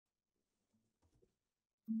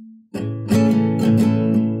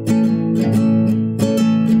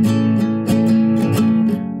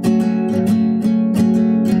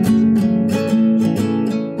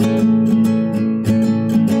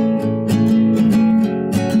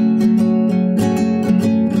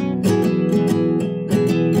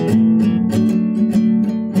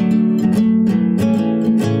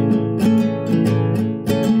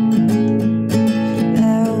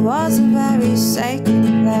Sacred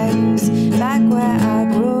place back where I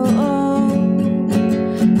grew.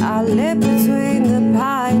 I lived between the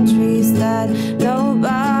pine trees that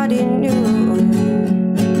nobody knew.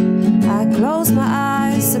 I closed my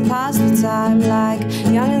eyes to pass the time like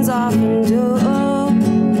youngins often do,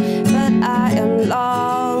 but I am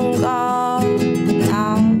long gone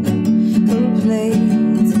now,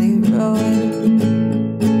 completely ruined.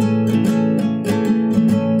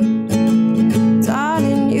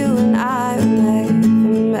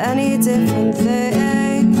 Different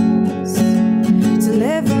things to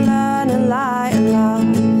live and learn and lie and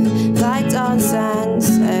love, like dance and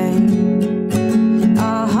sing.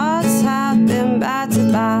 Our hearts have been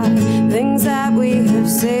battered by things that we have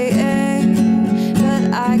seen,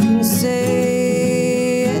 but I can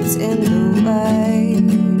see it's in the way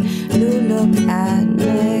you look at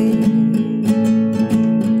me.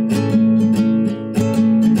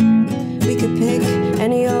 We could pick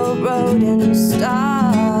any old road and start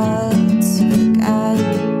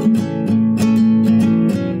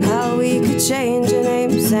change your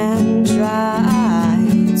names and try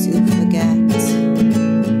to forget.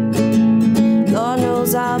 Lord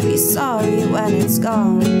knows I'll be sorry when it's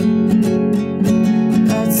gone,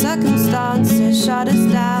 but circumstances shut us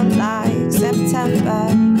down like September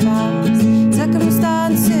does.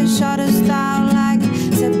 Circumstances shut us down like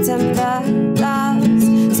September does.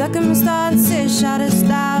 Circumstances shut us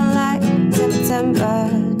down like September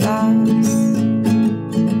does.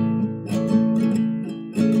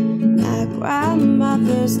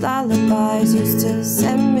 Grandmother's lullabies used to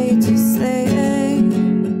send me to sleep,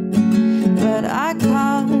 but I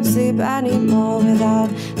can't sleep anymore without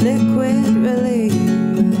liquid relief.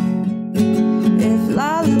 If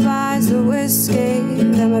lullabies were whiskey,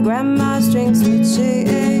 then my grandma's drinks were cheap.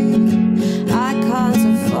 I can't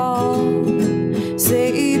afford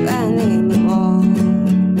sleep anymore.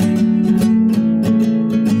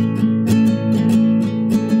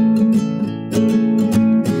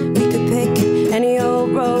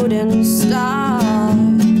 And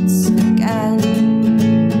starts again.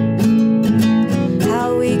 How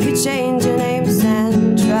we could change our names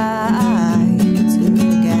and try to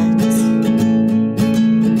forget.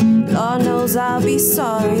 Lord knows I'll be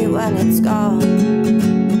sorry when it's gone,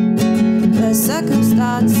 but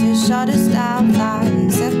circumstances shut us down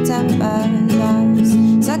like September does.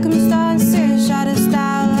 Circumstances shut us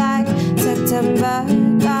down like September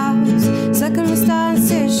does.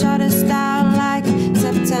 Circumstances shut us down like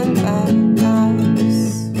September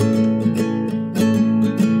does.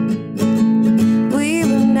 We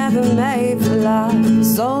were never made for love.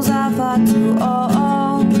 Souls are far too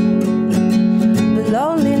old, but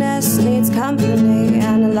loneliness needs company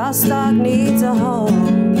and a lost dog needs a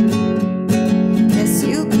home. Yes,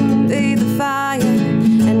 you can be the fire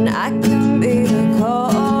and I can be the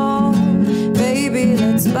cold. Baby,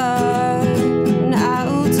 let's burn out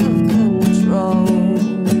of control.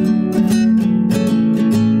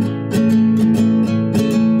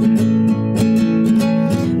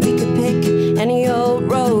 Any old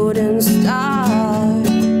road and start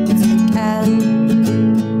again.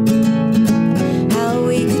 How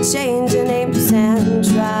we could change our names and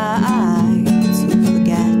try to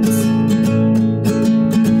forget.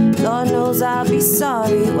 Lord knows I'll be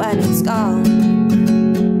sorry when it's gone,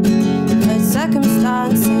 but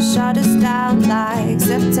circumstances shut us down like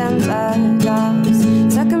September does.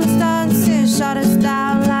 Circumstances shut us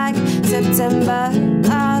down like September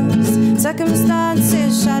does.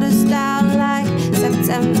 Circumstances shut us down like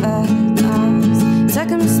September does.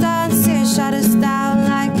 Circumstances shut us down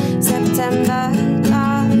like September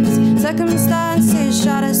does. Circumstances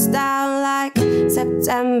shut us down like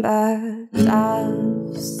September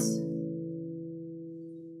does.